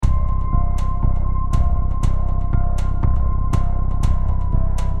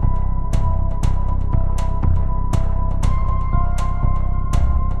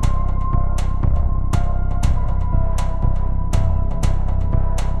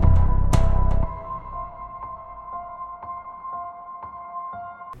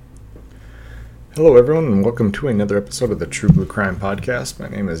Hello, everyone, and welcome to another episode of the True Blue Crime Podcast. My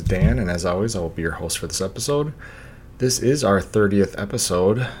name is Dan, and as always, I will be your host for this episode. This is our 30th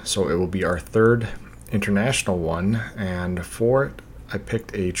episode, so it will be our third international one, and for it, I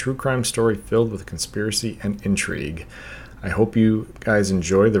picked a true crime story filled with conspiracy and intrigue. I hope you guys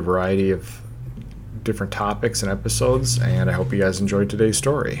enjoy the variety of different topics and episodes, and I hope you guys enjoyed today's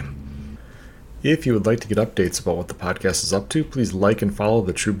story. If you would like to get updates about what the podcast is up to, please like and follow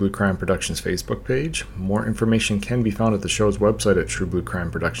the True Blue Crime Productions Facebook page. More information can be found at the show's website at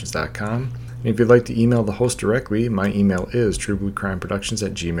truebluecrimeproductions.com. And if you'd like to email the host directly, my email is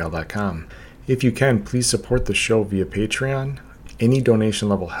truebluecrimeproductions@gmail.com. If you can, please support the show via Patreon. Any donation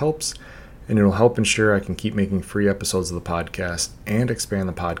level helps, and it will help ensure I can keep making free episodes of the podcast and expand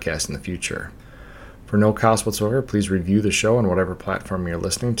the podcast in the future. For no cost whatsoever, please review the show on whatever platform you're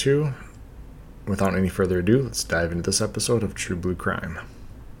listening to. Without any further ado, let's dive into this episode of True Blue Crime.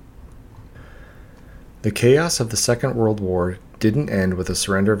 The chaos of the Second World War didn't end with the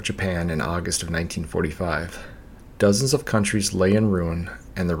surrender of Japan in August of 1945. Dozens of countries lay in ruin,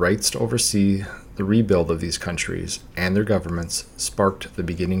 and the rights to oversee the rebuild of these countries and their governments sparked the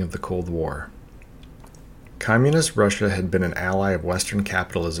beginning of the Cold War. Communist Russia had been an ally of Western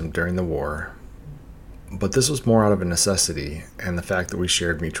capitalism during the war, but this was more out of a necessity and the fact that we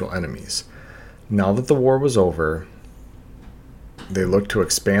shared mutual enemies. Now that the war was over, they looked to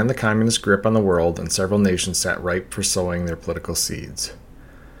expand the communist grip on the world, and several nations sat ripe for sowing their political seeds.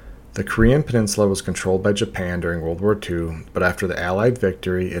 The Korean peninsula was controlled by Japan during World War II, but after the Allied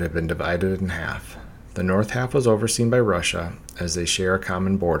victory, it had been divided in half. The north half was overseen by Russia, as they share a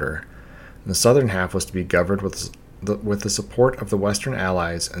common border, and the southern half was to be governed with the support of the Western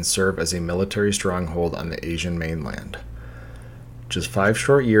Allies and serve as a military stronghold on the Asian mainland. Just 5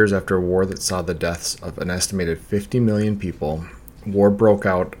 short years after a war that saw the deaths of an estimated 50 million people, war broke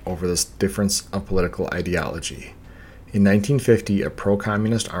out over this difference of political ideology. In 1950, a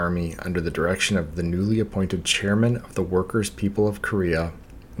pro-communist army under the direction of the newly appointed chairman of the Workers' People of Korea,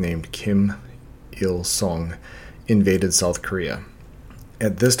 named Kim Il-sung, invaded South Korea.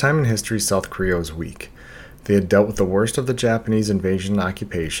 At this time in history, South Korea was weak. They had dealt with the worst of the Japanese invasion and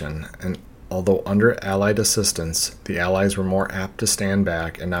occupation, and although under Allied assistance, the Allies were more apt to stand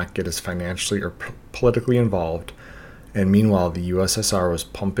back and not get as financially or politically involved, and meanwhile the USSR was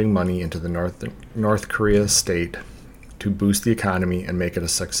pumping money into the North Korea state to boost the economy and make it a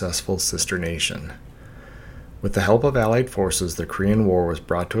successful sister nation. With the help of Allied forces, the Korean War was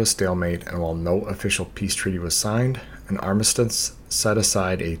brought to a stalemate, and while no official peace treaty was signed, an armistice set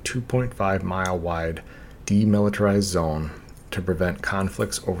aside a 2.5-mile wide demilitarized zone to prevent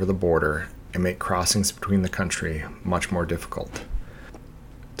conflicts over the border and make crossings between the country much more difficult.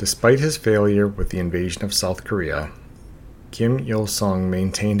 Despite his failure with the invasion of South Korea, Kim Il-sung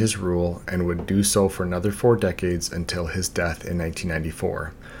maintained his rule and would do so for another 4 decades until his death in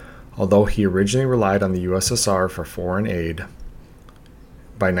 1994. Although he originally relied on the USSR for foreign aid,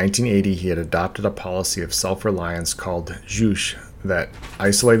 by 1980 he had adopted a policy of self-reliance called juche that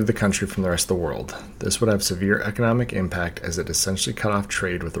isolated the country from the rest of the world. This would have severe economic impact as it essentially cut off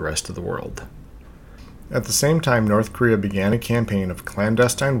trade with the rest of the world. At the same time, North Korea began a campaign of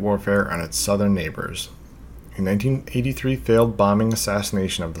clandestine warfare on its southern neighbors. In 1983, failed bombing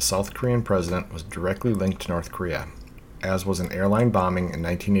assassination of the South Korean president was directly linked to North Korea, as was an airline bombing in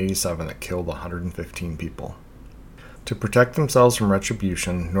 1987 that killed 115 people. To protect themselves from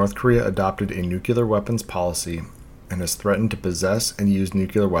retribution, North Korea adopted a nuclear weapons policy and has threatened to possess and use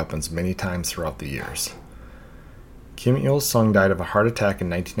nuclear weapons many times throughout the years. Kim Il-sung died of a heart attack in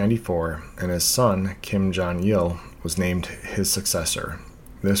 1994, and his son, Kim Jong-il, was named his successor.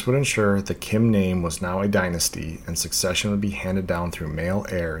 This would ensure the Kim name was now a dynasty, and succession would be handed down through male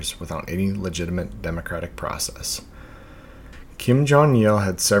heirs without any legitimate democratic process. Kim Jong-il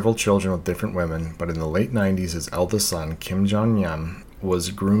had several children with different women, but in the late 90s, his eldest son, Kim Jong Nam, was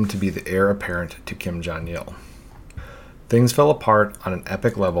groomed to be the heir apparent to Kim Jong-il. Things fell apart on an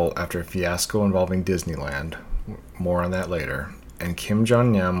epic level after a fiasco involving Disneyland, more on that later, and Kim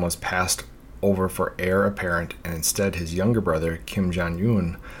Jong-nam was passed over for heir apparent, and instead his younger brother, Kim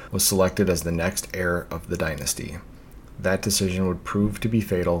Jong-un, was selected as the next heir of the dynasty. That decision would prove to be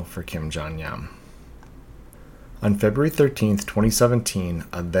fatal for Kim Jong-nam. On February 13, 2017,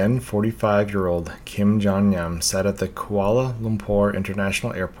 a then 45-year-old Kim Jong-nam sat at the Kuala Lumpur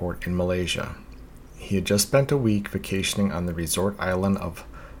International Airport in Malaysia. He had just spent a week vacationing on the resort island of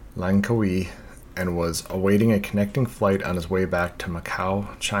Langkawi and was awaiting a connecting flight on his way back to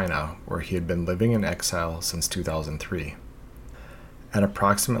Macau, China, where he had been living in exile since 2003. At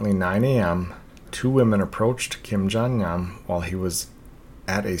approximately 9 a.m., 2 women approached Kim Jong Nam while he was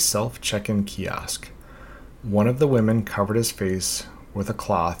at a self-check-in kiosk. One of the women covered his face with a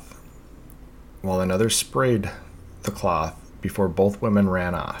cloth, while another sprayed the cloth before both women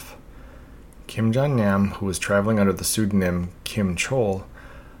ran off. Kim Jong Nam, who was traveling under the pseudonym Kim Chol,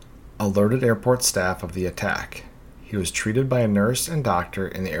 alerted airport staff of the attack. He was treated by a nurse and doctor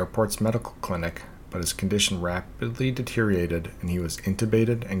in the airport's medical clinic, but his condition rapidly deteriorated and he was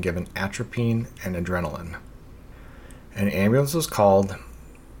intubated and given atropine and adrenaline. An ambulance was called,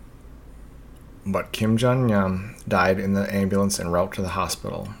 but Kim Jong Nam died in the ambulance en route to the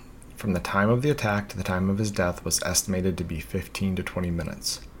hospital. From the time of the attack to the time of his death was estimated to be 15 to 20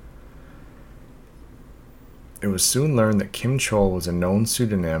 minutes. It was soon learned that Kim Chol was a known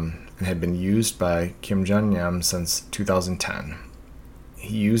pseudonym and had been used by Kim Jong Nam since 2010.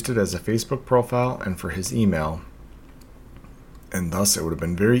 He used it as a Facebook profile and for his email, and thus it would have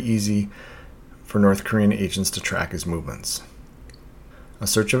been very easy for North Korean agents to track his movements. A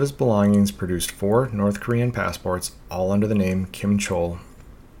search of his belongings produced 4 North Korean passports, all under the name Kim Chol,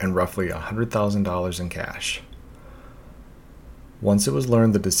 and roughly $100,000 in cash. Once it was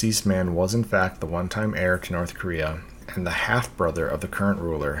learned the deceased man was in fact the one-time heir to North Korea and the half-brother of the current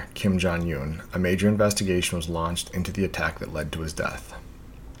ruler, Kim Jong-un, a major investigation was launched into the attack that led to his death.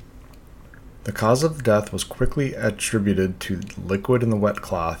 The cause of the death was quickly attributed to liquid in the wet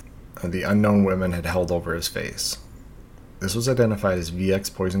cloth the unknown women had held over his face. This was identified as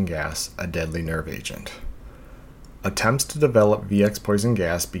VX poison gas, a deadly nerve agent. Attempts to develop VX poison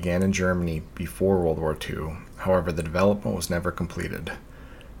gas began in Germany before World War II. However, the development was never completed.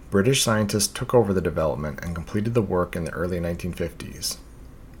 British scientists took over the development and completed the work in the early 1950s.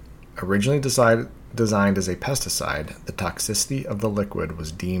 Originally designed as a pesticide, the toxicity of the liquid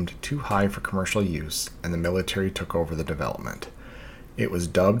was deemed too high for commercial use, and the military took over the development. It was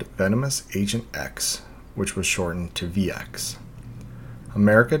dubbed Venomous Agent X, which was shortened to VX.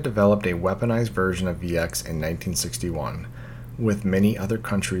 America developed a weaponized version of VX in 1961, with many other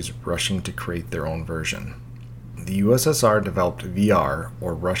countries rushing to create their own version. The USSR developed VR,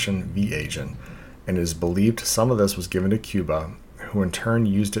 or Russian V-Agent, and it is believed some of this was given to Cuba, who in turn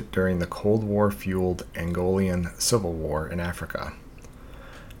used it during the Cold War-fueled Angolan Civil War in Africa.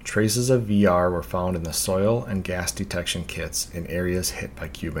 Traces of VR were found in the soil and gas detection kits in areas hit by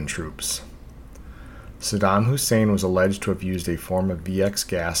Cuban troops. Saddam Hussein was alleged to have used a form of VX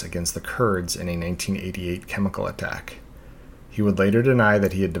gas against the Kurds in a 1988 chemical attack. He would later deny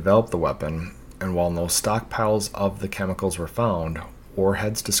that he had developed the weapon, and while no stockpiles of the chemicals were found,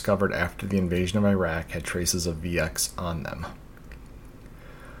 warheads discovered after the invasion of Iraq had traces of VX on them.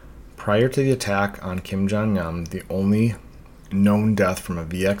 Prior to the attack on Kim Jong-nam, the only known death from a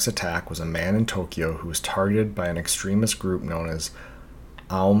VX attack was a man in Tokyo who was targeted by an extremist group known as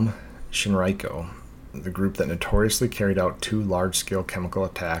Aum Shinrikyo, the group that notoriously carried out 2 large-scale chemical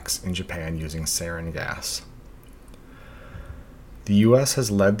attacks in Japan using sarin gas. The U.S.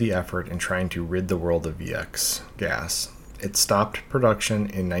 has led the effort in trying to rid the world of VX gas. It stopped production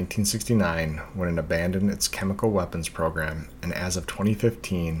in 1969 when it abandoned its chemical weapons program, and as of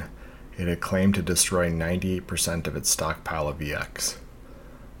 2015, it had claimed to destroy 98% of its stockpile of VX.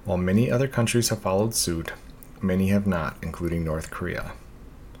 While many other countries have followed suit, many have not, including North Korea.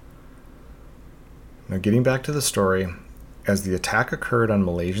 Now, getting back to the story, as the attack occurred on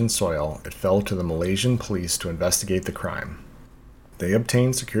Malaysian soil, it fell to the Malaysian police to investigate the crime. They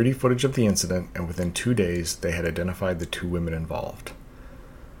obtained security footage of the incident, and within 2 days, they had identified the 2 women involved.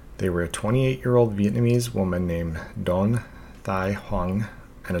 They were a 28-year-old Vietnamese woman named Don Thai Hoang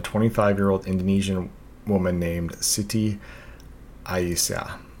and a 25-year-old Indonesian woman named Siti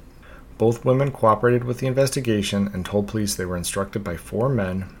Aisyah. Both women cooperated with the investigation and told police they were instructed by 4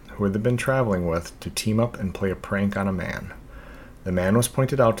 men who had been traveling with to team up and play a prank on a man. The man was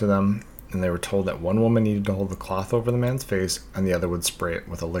pointed out to them, and they were told that one woman needed to hold the cloth over the man's face and the other would spray it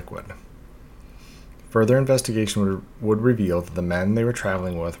with a liquid. Further investigation would reveal that the men they were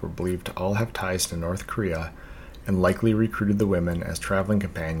traveling with were believed to all have ties to North Korea and likely recruited the women as traveling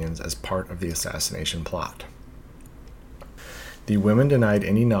companions as part of the assassination plot. The women denied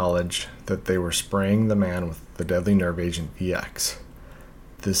any knowledge that they were spraying the man with the deadly nerve agent VX.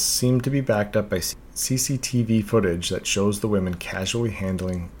 This seemed to be backed up by CCTV footage that shows the women casually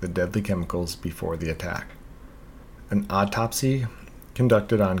handling the deadly chemicals before the attack. An autopsy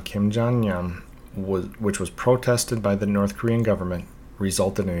conducted on Kim Jong-nam, which was protested by the North Korean government,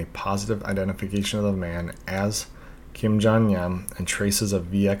 resulted in a positive identification of the man as Kim Jong-nam, and traces of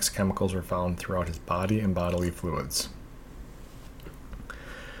VX chemicals were found throughout his body and bodily fluids.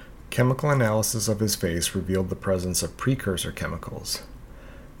 Chemical analysis of his face revealed the presence of precursor chemicals.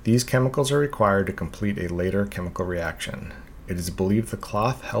 These chemicals are required to complete a later chemical reaction. It is believed the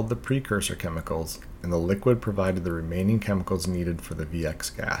cloth held the precursor chemicals, and the liquid provided the remaining chemicals needed for the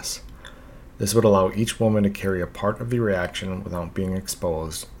VX gas. This would allow each woman to carry a part of the reaction without being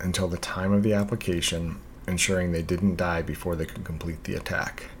exposed until the time of the application, ensuring they didn't die before they could complete the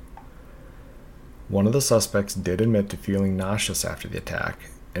attack. One of the suspects did admit to feeling nauseous after the attack,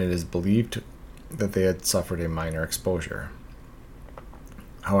 and it is believed that they had suffered a minor exposure.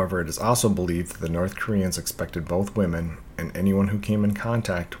 However, it is also believed that the North Koreans expected both women and anyone who came in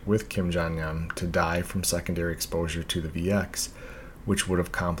contact with Kim Jong Nam to die from secondary exposure to the VX, which would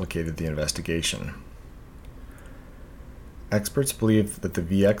have complicated the investigation. Experts believe that the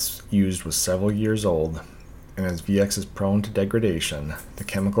VX used was several years old, and as VX is prone to degradation, the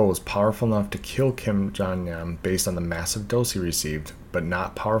chemical was powerful enough to kill Kim Jong Nam based on the massive dose he received, but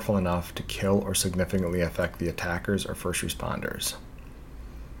not powerful enough to kill or significantly affect the attackers or first responders.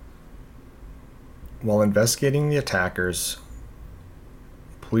 While investigating the attackers,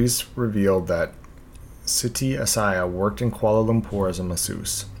 police revealed that Siti Asaya worked in Kuala Lumpur as a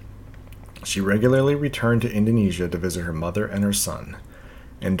masseuse. She regularly returned to Indonesia to visit her mother and her son,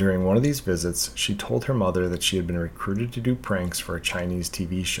 and during one of these visits, she told her mother that she had been recruited to do pranks for a Chinese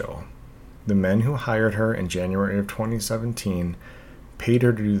TV show. The men who hired her in January of 2017 paid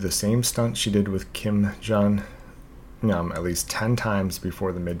her to do the same stunt she did with Kim Jong Nam at least 10 times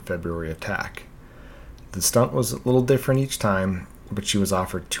before the mid-February attack. The stunt was a little different each time, but she was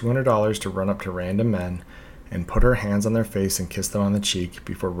offered $200 to run up to random men and put her hands on their face and kiss them on the cheek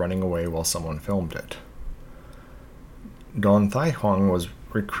before running away while someone filmed it. Don Thai Hong was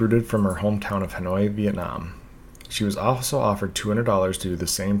recruited from her hometown of Hanoi, Vietnam. She was also offered $200 to do the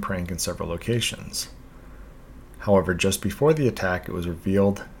same prank in several locations. However, just before the attack, it was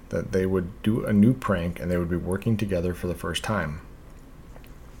revealed that they would do a new prank and they would be working together for the first time.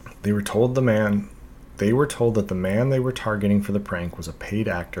 They were told that the man they were targeting for the prank was a paid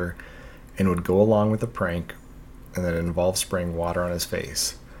actor and would go along with the prank, and that it involved spraying water on his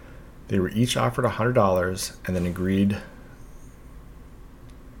face. They were each offered $100 and then agreed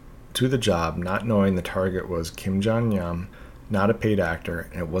to the job, not knowing the target was Kim Jong Nam, not a paid actor,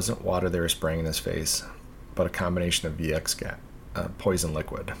 and it wasn't water they were spraying in his face, but a combination of VX poison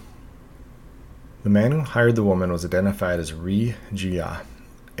liquid. The man who hired the woman was identified as Ri Jia,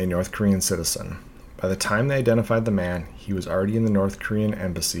 a North Korean citizen. By the time they identified the man, he was already in the North Korean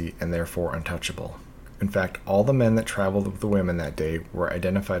embassy and therefore untouchable. In fact, all the men that traveled with the women that day were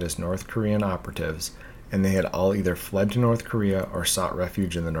identified as North Korean operatives, and they had all either fled to North Korea or sought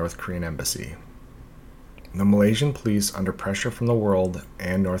refuge in the North Korean embassy. The Malaysian police, under pressure from the world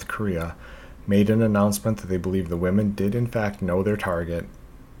and North Korea, made an announcement that they believed the women did in fact know their target,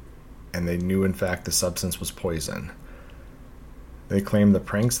 and they knew in fact the substance was poison. They claimed the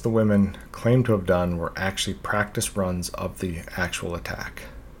pranks the women claimed to have done were actually practice runs of the actual attack.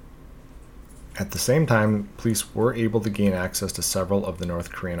 At the same time, police were able to gain access to several of the North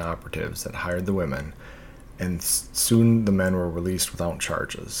Korean operatives that hired the women, and soon the men were released without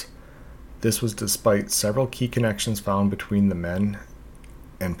charges. This was despite several key connections found between the men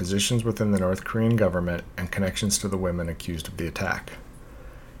and positions within the North Korean government and connections to the women accused of the attack.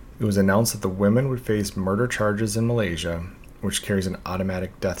 It was announced that the women would face murder charges in Malaysia, which carries an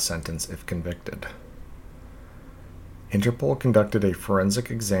automatic death sentence if convicted. Interpol conducted a forensic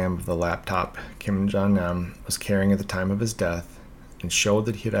exam of the laptop Kim Jong Nam was carrying at the time of his death and showed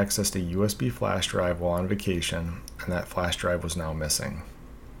that he had accessed a USB flash drive while on vacation, and that flash drive was now missing.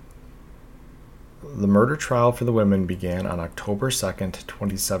 The murder trial for the women began on October 2,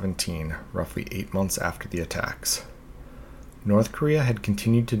 2017, roughly 8 months after the attacks. North Korea had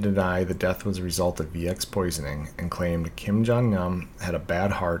continued to deny the death was a result of VX poisoning and claimed Kim Jong Nam had a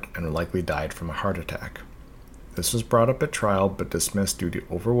bad heart and likely died from a heart attack. This was brought up at trial but dismissed due to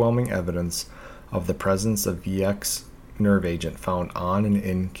overwhelming evidence of the presence of VX nerve agent found on and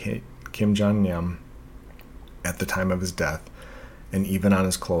in Kim Jong Nam at the time of his death, and even on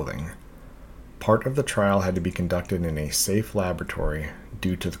his clothing. Part of the trial had to be conducted in a safe laboratory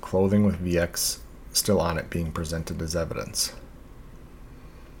due to the clothing with VX still on it being presented as evidence.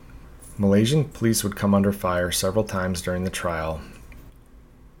 Malaysian police would come under fire several times during the trial,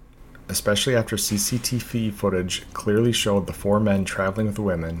 especially after CCTV footage clearly showed the 4 men traveling with the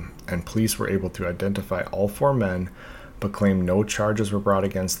women, and police were able to identify all 4 men but claimed no charges were brought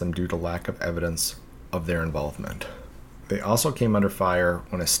against them due to lack of evidence of their involvement. They also came under fire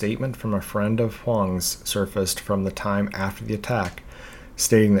when a statement from a friend of Huang's surfaced from the time after the attack,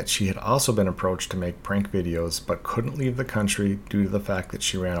 stating that she had also been approached to make prank videos but couldn't leave the country due to the fact that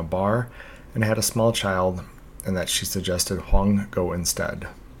she ran a bar and had a small child, and that she suggested Huang go instead.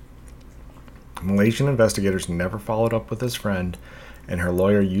 Malaysian investigators never followed up with his friend, and her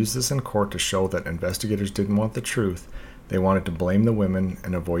lawyer used this in court to show that investigators didn't want the truth. They wanted to blame the women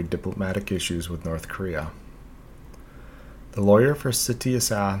and avoid diplomatic issues with North Korea. The lawyer for Siti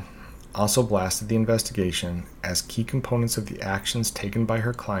Aisyah also blasted the investigation, as key components of the actions taken by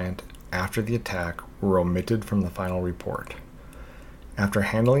her client after the attack were omitted from the final report. After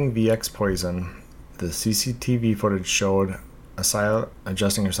handling VX poison, the CCTV footage showed Aisyah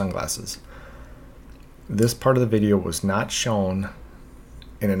adjusting her sunglasses. This part of the video was not shown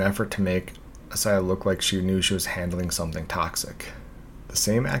in an effort to make Aisyah look like she knew she was handling something toxic. The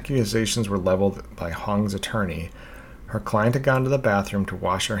same accusations were leveled by Hong's attorney. Her client had gone to the bathroom to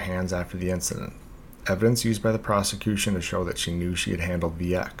wash her hands after the incident, evidence used by the prosecution to show that she knew she had handled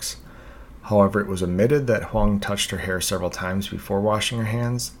VX. However, it was admitted that Huang touched her hair several times before washing her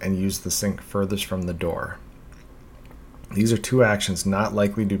hands and used the sink furthest from the door. These are two actions not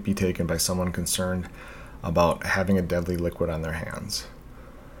likely to be taken by someone concerned about having a deadly liquid on their hands.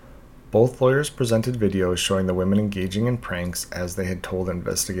 Both lawyers presented videos showing the women engaging in pranks as they had told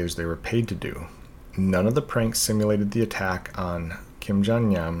investigators they were paid to do. None of the pranks simulated the attack on Kim Jong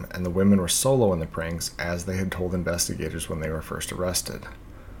Nam, and the women were solo in the pranks as they had told investigators when they were first arrested.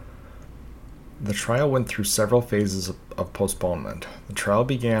 The trial went through several phases of postponement. The trial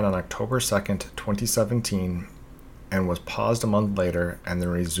began on October 2nd, 2017, and was paused a month later and then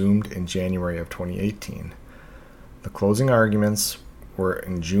resumed in January of 2018. The closing arguments were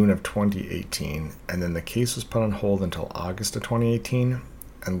in June of 2018, and then the case was put on hold until August of 2018,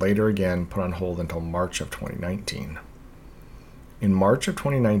 and later again put on hold until March of 2019. In March of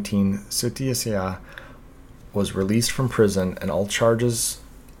 2019, Siti Aisyah was released from prison, and all charges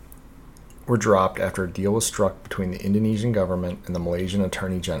were dropped after a deal was struck between the Indonesian government and the Malaysian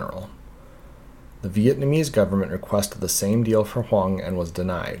Attorney General. The Vietnamese government requested the same deal for Huang and was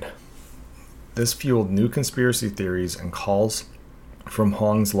denied. This fueled new conspiracy theories and calls from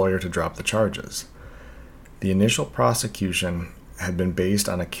Huang's lawyer to drop the charges. The initial prosecution had been based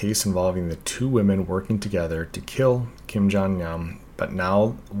on a case involving the two women working together to kill Kim Jong Nam, but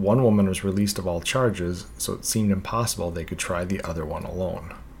now one woman was released of all charges, so it seemed impossible they could try the other one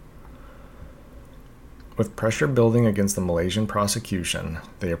alone. With pressure building against the Malaysian prosecution,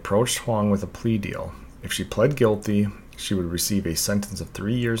 they approached Huang with a plea deal. If she pled guilty, she would receive a sentence of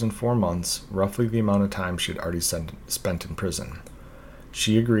 3 years and 4 months, roughly the amount of time she had already spent in prison.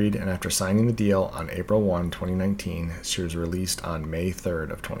 She agreed, and after signing the deal on April 1, 2019, she was released on May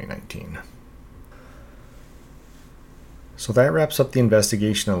 3rd of 2019. So that wraps up the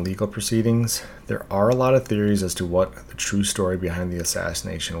investigation and legal proceedings. There are a lot of theories as to what the true story behind the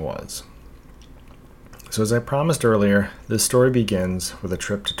assassination was. So as I promised earlier, this story begins with a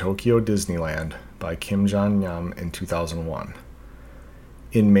trip to Tokyo Disneyland by Kim Jong Nam in 2001.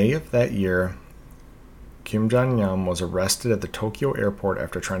 In May of that year, Kim Jong Nam was arrested at the Tokyo airport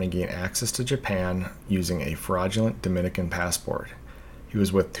after trying to gain access to Japan using a fraudulent Dominican passport. He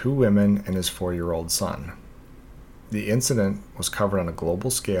was with 2 women and his 4-year-old son. The incident was covered on a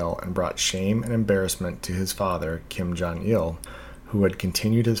global scale and brought shame and embarrassment to his father, Kim Jong-il, who had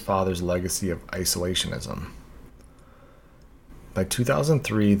continued his father's legacy of isolationism. By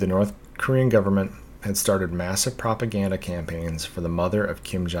 2003, the North Korean government had started massive propaganda campaigns for the mother of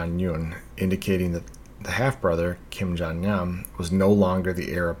Kim Jong-un, indicating that the half-brother, Kim Jong Nam, was no longer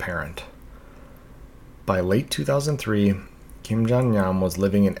the heir apparent. By late 2003, Kim Jong Nam was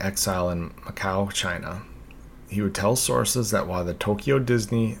living in exile in Macau, China. He would tell sources that while the Tokyo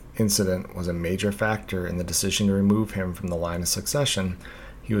Disney incident was a major factor in the decision to remove him from the line of succession,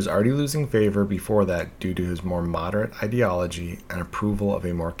 he was already losing favor before that due to his more moderate ideology and approval of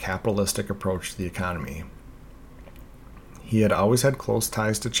a more capitalistic approach to the economy. He had always had close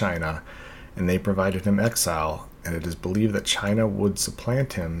ties to China, and they provided him exile, and it is believed that China would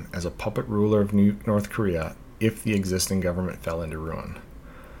supplant him as a puppet ruler of North Korea if the existing government fell into ruin.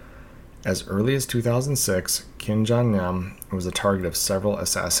 As early as 2006, Kim Jong Nam was the target of several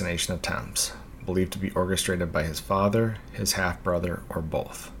assassination attempts, believed to be orchestrated by his father, his half-brother, or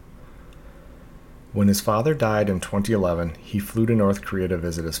both. When his father died in 2011, he flew to North Korea to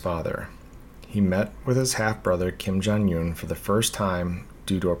visit his father. He met with his half-brother Kim Jong-un for the first time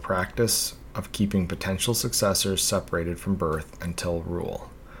due to a practice of keeping potential successors separated from birth until rule.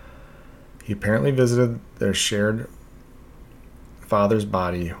 He apparently visited their shared father's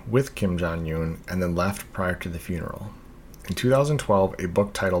body with Kim Jong-un and then left prior to the funeral. In 2012, a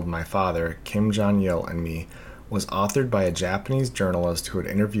book titled My Father, Kim Jong-il and Me was authored by a Japanese journalist who had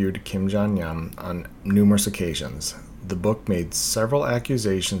interviewed Kim Jong-nam on numerous occasions. The book made several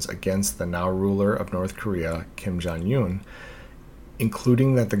accusations against the now ruler of North Korea, Kim Jong-un,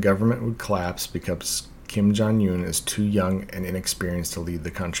 including that the government would collapse because Kim Jong-un is too young and inexperienced to lead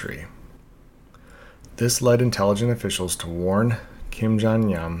the country. This led intelligence officials to warn Kim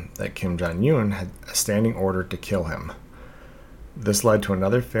Jong-nam that Kim Jong-un had a standing order to kill him. This led to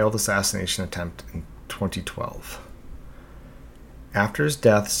another failed assassination attempt in 2012. After his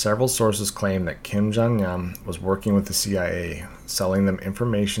death, several sources claim that Kim Jong-nam was working with the CIA, selling them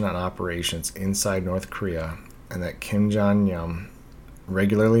information on operations inside North Korea, and that Kim Jong-nam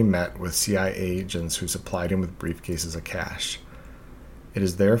regularly met with CIA agents who supplied him with briefcases of cash. It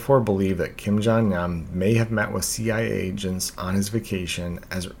is therefore believed that Kim Jong-nam may have met with CIA agents on his vacation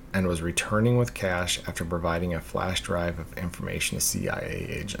and was returning with cash after providing a flash drive of information to CIA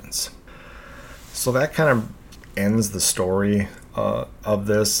agents. So that kind of ends the story of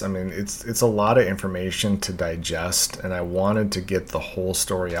this. I mean, it's a lot of information to digest, and I wanted to get the whole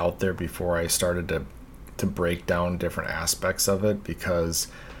story out there before I started to break down different aspects of it, because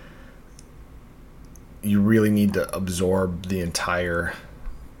you really need to absorb the entire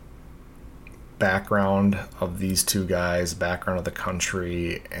background of these two guys, background of the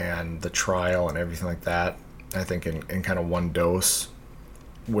country, and the trial and everything like that, I think in kind of one dose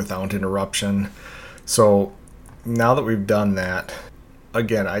without interruption. So now that we've done that,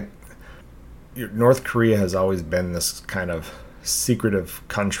 again, North Korea has always been this kind of secretive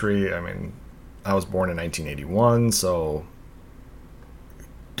country. I mean, I was born in 1981, so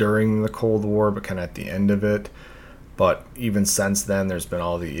during the Cold War, but kind of at the end of it. But even since then, there's been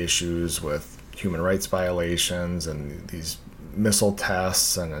all the issues with human rights violations and these missile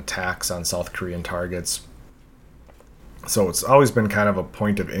tests and attacks on South Korean targets. So it's always been kind of a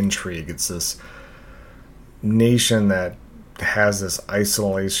point of intrigue. It's this nation that has this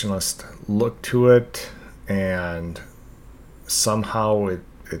isolationist look to it, and somehow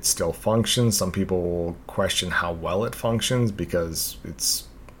it still functions. Some people will question how well it functions because it's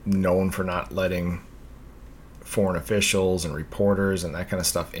known for not letting foreign officials and reporters and that kind of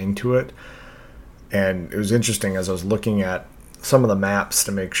stuff into it. And it was interesting as I was looking at some of the maps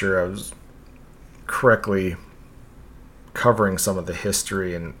to make sure I was correctly covering some of the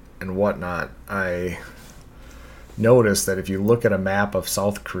history and whatnot. I noticed that if you look at a map of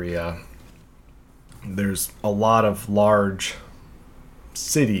South Korea, there's a lot of large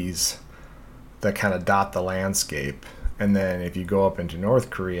cities that kind of dot the landscape. And then if you go up into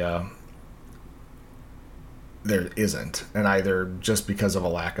North Korea, there isn't. And either just because of a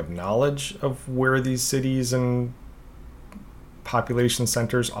lack of knowledge of where these cities and population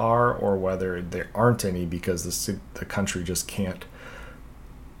centers are, or whether there aren't any because the country just can't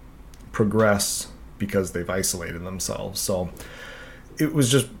progress because they've isolated themselves. So it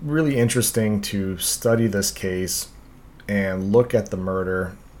was just really interesting to study this case and look at the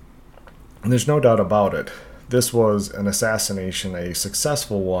murder. And there's no doubt about it. This was an assassination, a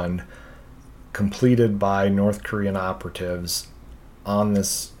successful one, completed by North Korean operatives on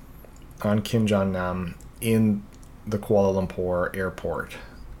Kim Jong Nam in the Kuala Lumpur airport.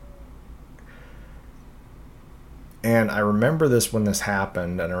 And I remember this when this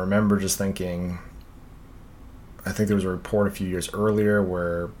happened, and I remember just thinking, I think there was a report a few years earlier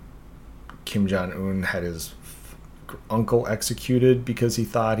where Kim Jong-un had his uncle executed because he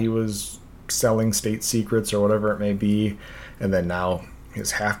thought he was selling state secrets or whatever it may be, and then now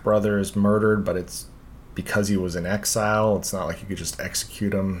his half-brother is murdered, but it's because he was in exile. It's not like you could just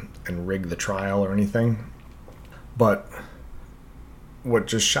execute him and rig the trial or anything. But what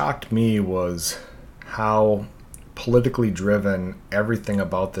just shocked me was how politically driven everything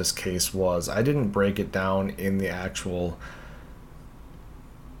about this case was. I didn't break it down in the actual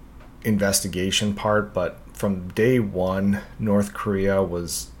investigation part, but from day one, North Korea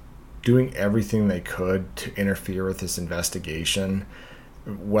was doing everything they could to interfere with this investigation,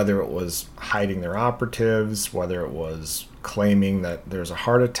 whether it was hiding their operatives, whether it was claiming that there's a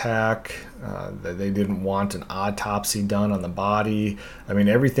heart attack, that they didn't want an autopsy done on the body. I mean,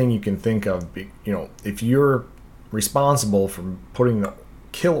 everything you can think of. If you're responsible for putting the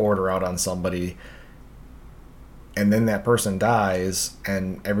kill order out on somebody and then that person dies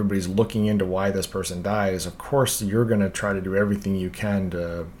and everybody's looking into why this person dies, of course you're going to try to do everything you can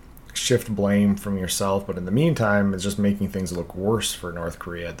to shift blame from yourself. But in the meantime, it's just making things look worse for North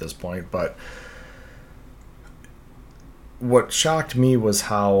Korea at this point. But what shocked me was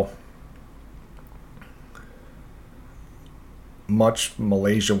how much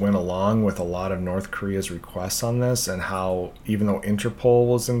Malaysia went along with a lot of North Korea's requests on this, and how even though Interpol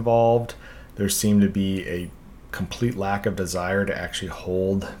was involved, there seemed to be a complete lack of desire to actually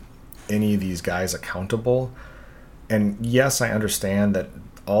hold any of these guys accountable. And yes, I understand that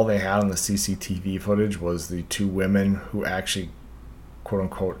all they had on the CCTV footage was the two women who actually quote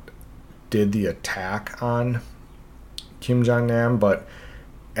unquote did the attack on Jong Nam, but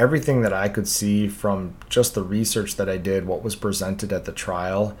everything that I could see from just the research that I did, what was presented at the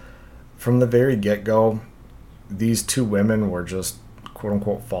trial, from the very get-go, these two women were just quote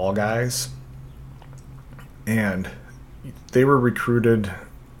unquote fall guys. And they were recruited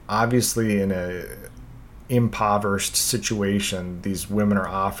obviously in a impoverished situation. These women are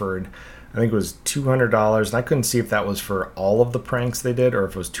offered, I think it was $200, and I couldn't see if that was for all of the pranks they did or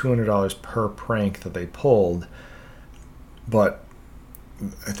if it was $200 per prank that they pulled. But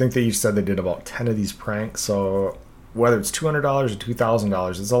I think they each said they did about 10 of these pranks. So whether it's $200 or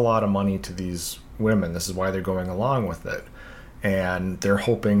 $2,000, it's a lot of money to these women. This is why they're going along with it. And they're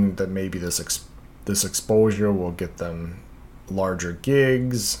hoping that maybe this exposure will get them larger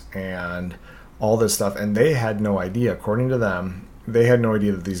gigs and all this stuff. And they had no idea, according to them, they had no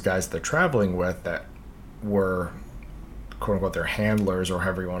idea that these guys they're traveling with that were, quote unquote, their handlers, or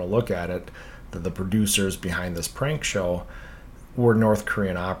however you want to look at it, that the producers behind this prank show were North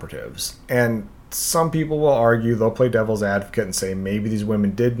Korean operatives. And some people will argue, they'll play devil's advocate and say maybe these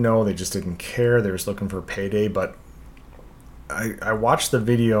women did know, they just didn't care, they were just looking for a payday. But I watched the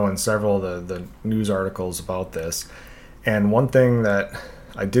video and several of the news articles about this, and one thing that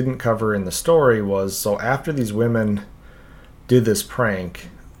I didn't cover in the story was, so after these women did this prank,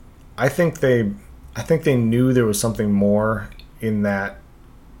 I think they knew there was something more in that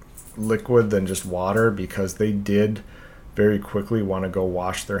liquid than just water, because they did very quickly want to go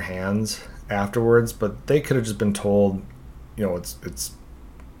wash their hands afterwards. But they could have just been told, it's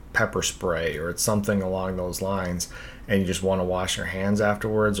pepper spray or it's something along those lines, and you just want to wash your hands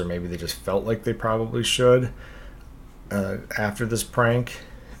afterwards, or maybe they just felt like they probably should after this prank.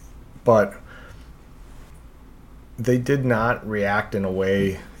 But they did not react in a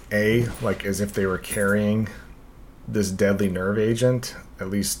way, like as if they were carrying this deadly nerve agent, at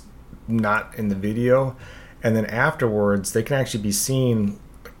least not in the video. And then afterwards, they can actually be seen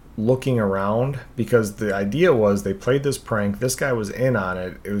looking around, because the idea was they played this prank. This guy was in on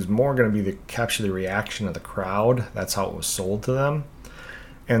it. It was more going to be to capture the reaction of the crowd. That's how it was sold to them.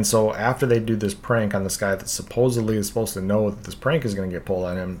 And so after they do this prank on this guy that supposedly is supposed to know that this prank is going to get pulled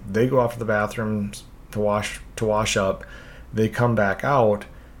on him, they go off to the bathrooms to wash up. They come back out,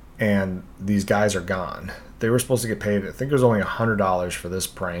 and these guys are gone. They were supposed to get paid, I think it was only $100 for this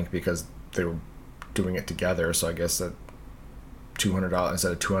prank, because they were doing it together. So I guess that $200,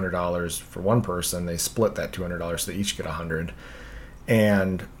 instead of $200 for one person, they split that $200, so they each get $100.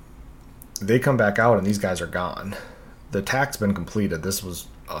 And they come back out, and these guys are gone. The attack's been completed. This was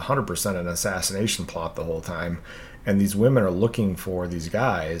 100% an assassination plot the whole time. And these women are looking for these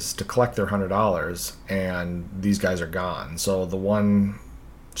guys to collect their $100, and these guys are gone. So the one,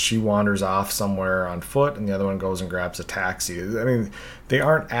 she wanders off somewhere on foot, and the other one goes and grabs a taxi. I mean, they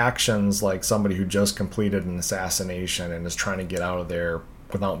aren't actions like somebody who just completed an assassination and is trying to get out of there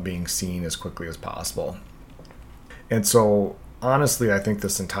without being seen as quickly as possible. And so, honestly, I think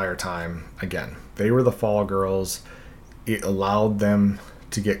this entire time, again, they were the fall girls. It allowed them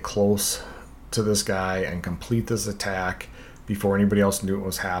to get close to this guy and complete this attack before anybody else knew it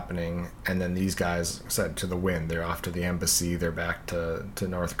was happening. And then these guys said to the wind, they're off to the embassy, they're back to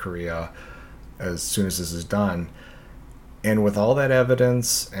North Korea as soon as this is done. And with all that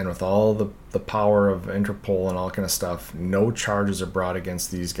evidence and with all the power of Interpol and all kind of stuff, no charges are brought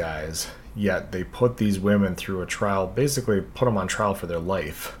against these guys. Yet they put these women through a trial, basically put them on trial for their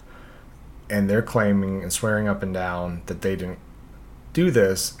life. And they're claiming and swearing up and down that they didn't do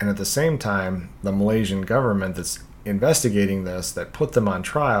this. And at the same time, the Malaysian government that's investigating this, that put them on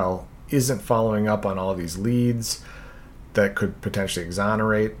trial, isn't following up on all these leads that could potentially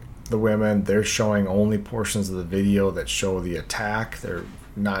exonerate the women. They're showing only portions of the video that show the attack. They're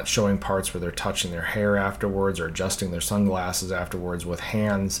not showing parts where they're touching their hair afterwards or adjusting their sunglasses afterwards with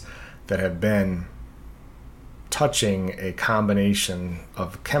hands that have been touching a combination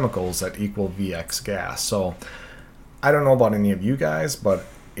of chemicals that equal VX gas. So I don't know about any of you guys, but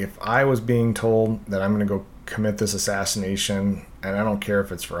if I was being told that I'm going to go commit this assassination, and I don't care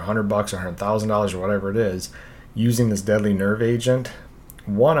if it's for $100 or $100,000 or whatever it is, using this deadly nerve agent,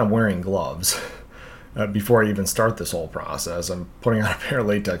 one, I'm wearing gloves before I even start this whole process. I'm putting on a pair of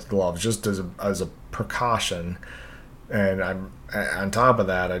latex gloves just as a precaution. And I'm on top of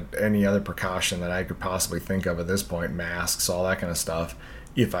that, any other precaution that I could possibly think of at this point, masks, all that kind of stuff,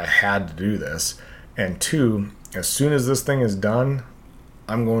 if I had to do this. And two, as soon as this thing is done,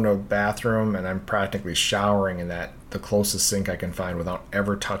 I'm going to a bathroom and I'm practically showering in the closest sink I can find without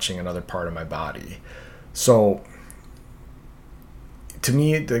ever touching another part of my body. So to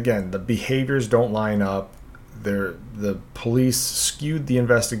me, again, the behaviors don't line up. the police skewed the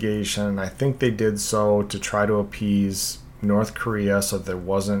investigation. I think they did so to try to appease North Korea so there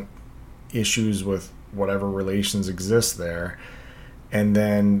wasn't issues with whatever relations exist there. And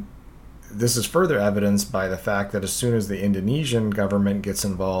then this is further evidenced by the fact that as soon as the Indonesian government gets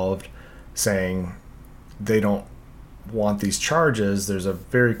involved, saying they don't want these charges, there's a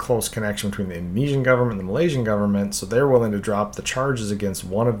very close connection between the Indonesian government and the Malaysian government, so they're willing to drop the charges against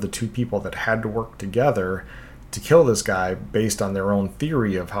one of the two people that had to work together to kill this guy based on their own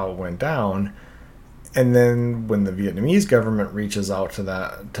theory of how it went down. And then when the Vietnamese government reaches out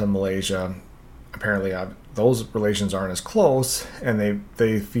to Malaysia, apparently those relations aren't as close, and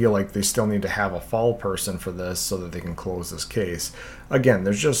they feel like they still need to have a fall person for this so that they can close this case. Again,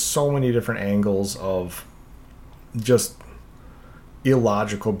 there's just so many different angles of just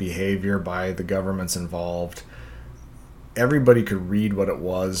illogical behavior by the governments involved. Everybody could read what it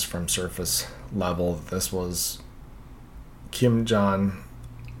was from surface level. This was Kim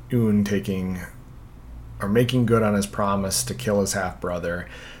Jong-un making good on his promise to kill his half-brother.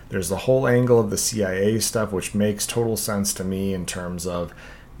 There's the whole angle of the CIA stuff, which makes total sense to me in terms of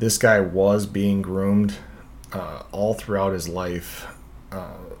this guy was being groomed all throughout his life.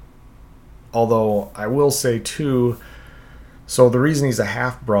 Although I will say too, so the reason he's a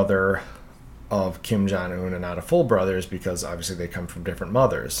half-brother of Kim Jong-un and not a full brother is because obviously they come from different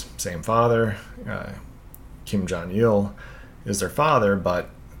mothers. Same father, Kim Jong-il is their father, but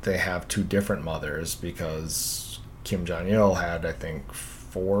they have two different mothers because Kim Jong-il had, I think,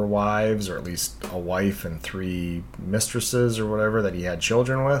 4 wives, or at least a wife and 3 mistresses or whatever that he had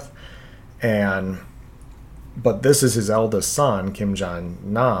children with. But this is his eldest son, Kim Jong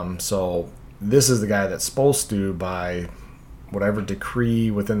Nam, so this is the guy that's supposed to, by whatever decree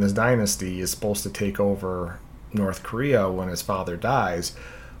within this dynasty, is supposed to take over North Korea when his father dies.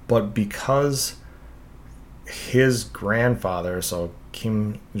 But because his grandfather, so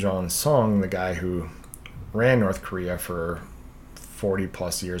Kim Jong-sung, the guy who ran North Korea for 40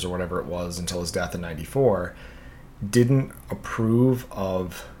 plus years or whatever it was until his death in 94, didn't approve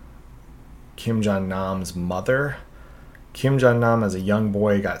of Kim Jong-nam's mother. Kim Jong-nam as a young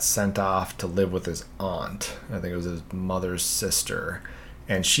boy got sent off to live with his aunt. I think it was his mother's sister.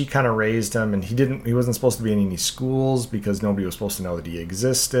 And she kind of raised him, and he wasn't supposed to be in any schools because nobody was supposed to know that he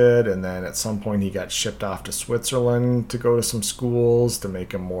existed. And then at some point he got shipped off to Switzerland to go to some schools to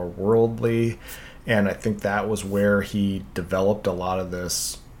make him more worldly. And I think that was where he developed a lot of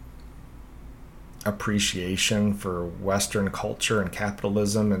this appreciation for Western culture and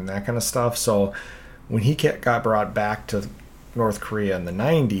capitalism and that kind of stuff. So when he got brought back to North Korea in the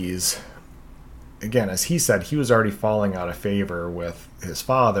 90s, again, as he said, he was already falling out of favor with his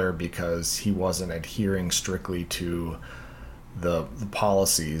father because he wasn't adhering strictly to the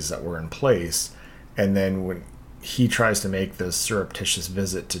policies that were in place. And then when he tries to make this surreptitious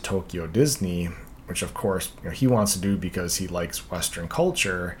visit to Tokyo Disney, which of course he wants to do because he likes Western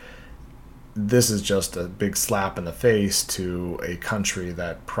culture, this is just a big slap in the face to a country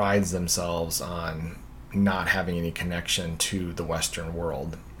that prides themselves on not having any connection to the Western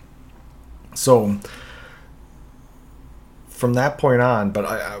world. So from that point on,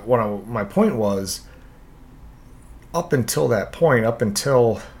 but my point was, up until that point, up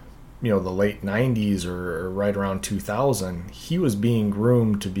until the late 90s or right around 2000, he was being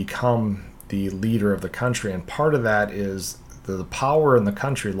groomed to become the leader of the country. And part of that is the power in the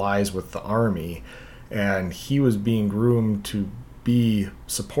country lies with the army, and he was being groomed to be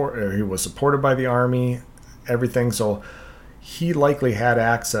he was supported by the army, everything. So he likely had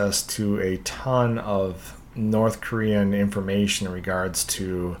access to a ton of North Korean information in regards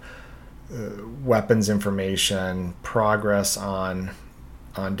to weapons information, progress on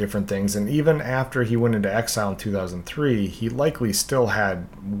different things. And even after he went into exile in 2003, he likely still had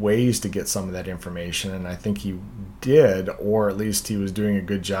ways to get some of that information, and I think he did, or at least he was doing a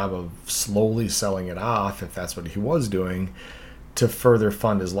good job of slowly selling it off, if that's what he was doing, to further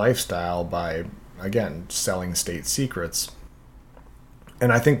fund his lifestyle by, again, selling state secrets.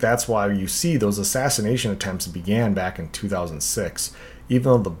 And I think that's why you see those assassination attempts began back in 2006. Even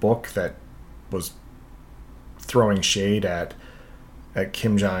though the book that was throwing shade at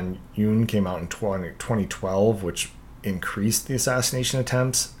Kim Jong-un came out in 2012, which increased the assassination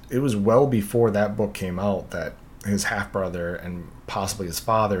attempts, it was well before that book came out that his half-brother and possibly his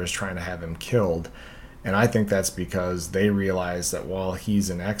father is trying to have him killed. And I think that's because they realize that while he's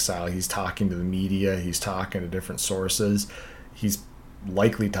in exile, he's talking to the media, he's talking to different sources, he's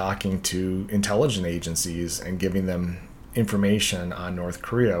likely talking to intelligence agencies and giving them information on North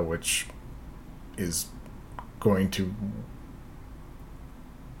Korea, which is going to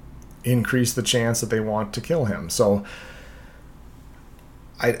increase the chance that they want to kill him. So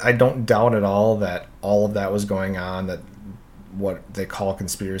I don't doubt at all that all of that was going on, that what they call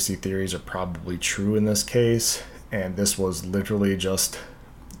conspiracy theories are probably true in this case, and this was literally just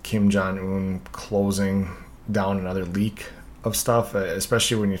Kim Jong-un closing down another leak of stuff,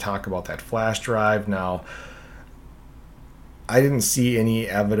 especially when you talk about that flash drive. Now, I didn't see any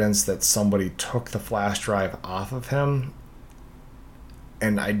evidence that somebody took the flash drive off of him,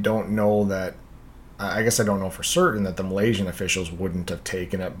 and I don't know that, I guess I don't know for certain that the Malaysian officials wouldn't have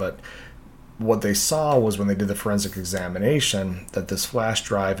taken it, but what they saw was when they did the forensic examination that this flash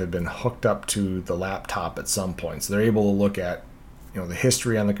drive had been hooked up to the laptop at some point. So they're able to look at, the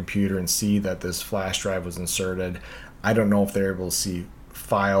history on the computer and see that this flash drive was inserted. I don't know if they're able to see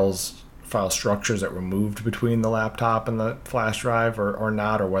file structures that were moved between the laptop and the flash drive or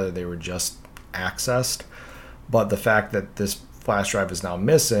not, or whether they were just accessed. But the fact that this flash drive is now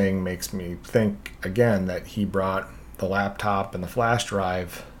missing makes me think again that he brought the laptop and the flash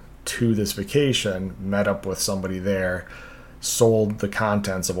drive to this vacation, met up with somebody there, sold the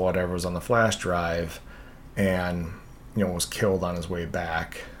contents of whatever was on the flash drive, and was killed on his way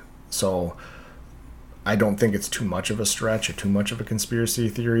back. So I don't think it's too much of a stretch or too much of a conspiracy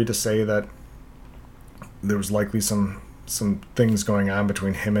theory to say that there was likely some things going on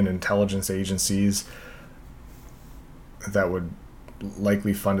between him and intelligence agencies that would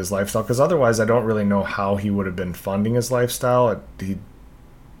likely fund his lifestyle, because otherwise I don't really know how he would have been funding his lifestyle. He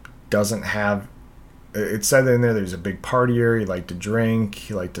doesn't have, it said in there that he's a big partier, he liked to drink,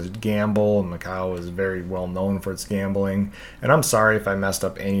 he liked to gamble, and Macau is very well known for its gambling. And I'm sorry if I messed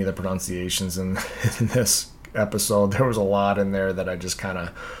up any of the pronunciations in this episode. There was a lot in there that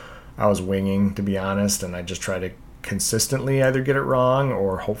I was winging, to be honest, and I just try to consistently either get it wrong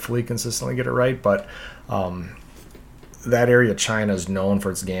or hopefully consistently get it right. But that area of China is known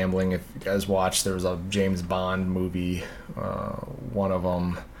for its gambling. If you guys watch, there was a James Bond movie, one of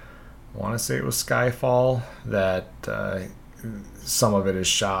them, I want to say it was Skyfall, that some of it is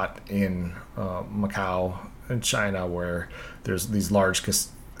shot in Macau in China, where there's these large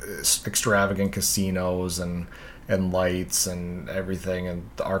extravagant casinos and lights and everything, and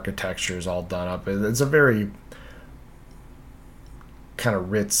the architecture is all done up. It's a very kind of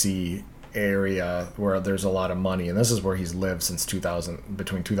ritzy area where there's a lot of money, and this is where he's lived since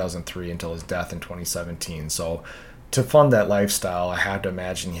between 2003 until his death in 2017. So to fund that lifestyle, I had to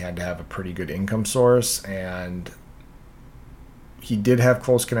imagine he had to have a pretty good income source, and he did have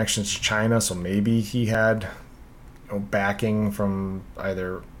close connections to China, so maybe he had backing from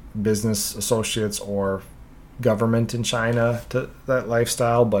either business associates or government in China to that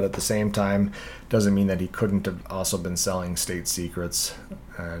lifestyle. But at the same time, doesn't mean that he couldn't have also been selling state secrets.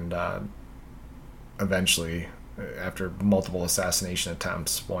 And eventually, after multiple assassination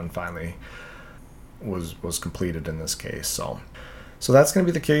attempts, one finally was completed in this case. So that's going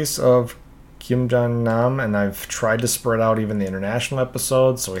to be the case of Kim Jong Nam, and I've tried to spread out even the international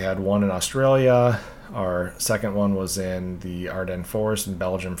episodes. So we had one in Australia, our second one was in the Ardennes Forest in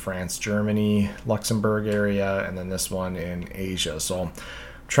Belgium, France, Germany, Luxembourg area, and then this one in Asia. So I'm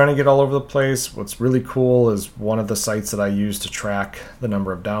trying to get all over the place. What's really cool is one of the sites that I use to track the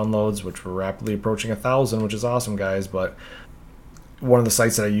number of downloads, which we're rapidly approaching 1,000, which is awesome, guys, but one of the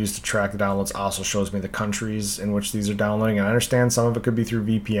sites that I use to track the downloads also shows me the countries in which these are downloading. And I understand some of it could be through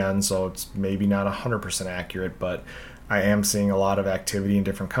VPN, so it's maybe not 100% accurate, but I am seeing a lot of activity in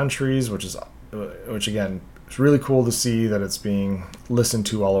different countries, which again, it's really cool to see that it's being listened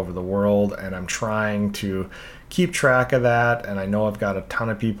to all over the world. And I'm trying to keep track of that. And I know I've got a ton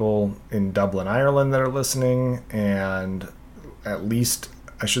of people in Dublin, Ireland that are listening, and at least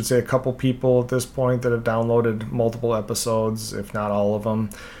I should say a couple people at this point that have downloaded multiple episodes, if not all of them.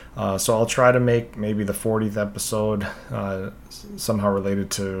 So I'll try to make maybe the 40th episode somehow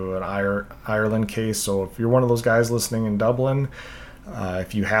related to an Ireland case. So if you're one of those guys listening in Dublin,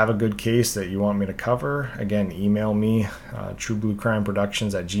 if you have a good case that you want me to cover, again, email me,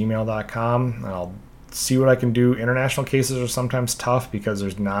 truebluecrimeproductions@gmail.com, and I'll see what I can do. International cases are sometimes tough because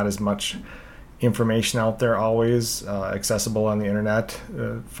there's not as much information out there always accessible on the internet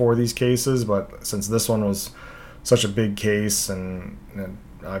for these cases. But since this one was such a big case and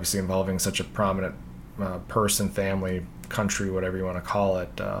obviously involving such a prominent person, family, country, whatever you want to call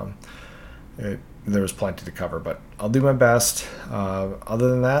it, there was plenty to cover. But I'll do my best. Other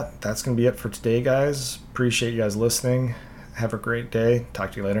than that, that's going to be it for today, guys. Appreciate you guys listening. Have a great day.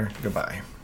 Talk to you later. Goodbye.